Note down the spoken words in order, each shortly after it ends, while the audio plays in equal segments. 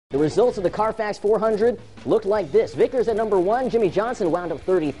The results of the Carfax 400 looked like this. Vickers at number 1, Jimmy Johnson wound up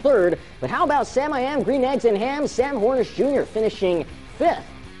 33rd. But how about Sam I Am, Green Eggs and Ham, Sam Hornish Jr. finishing 5th?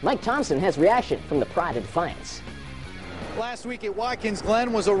 Mike Thompson has reaction from the Pride of Defiance. Last week at Watkins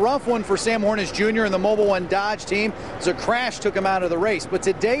Glen was a rough one for Sam Hornish Jr. and the Mobil 1 Dodge team as a crash took him out of the race. But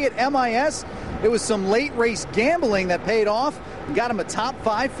today at MIS, it was some late race gambling that paid off and got him a top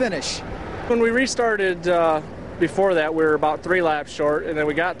 5 finish. When we restarted before that, we were about 3 laps short, and then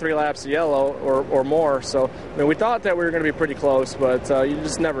we got 3 laps of yellow or more. So I mean, we thought that we were going to be pretty close, but you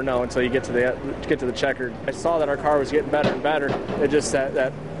just never know until you get to the checkered. I saw that our car was getting better and better. It just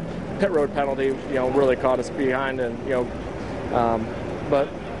that pit road penalty, really caught us behind, and but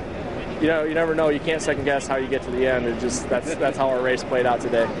you never know. You can't second guess how you get to the end. It just that's how our race played out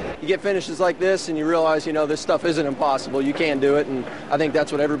today. You get finishes like this, and you realize this stuff isn't impossible. You can do it, and I think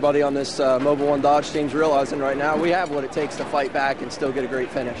that's what everybody on this Mobil 1 Dodge team's realizing right now. We have what it takes to fight back and still get a great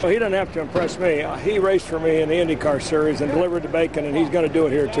finish. Well, he doesn't have to impress me. He raced for me in the IndyCar Series and delivered the bacon, and he's going to do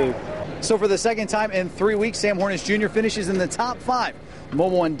it here too. So for the second time in 3 weeks, Sam Hornish Jr. finishes in the top 5. The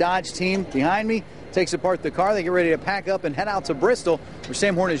Mobil 1 Dodge team behind me takes apart the car. They get ready to pack up and head out to Bristol, where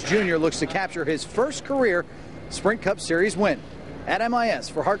Sam Hornish Jr. looks to capture his first career Sprint Cup Series win. At MIS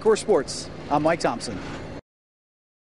for Hardcore Sports, I'm Mike Thompson.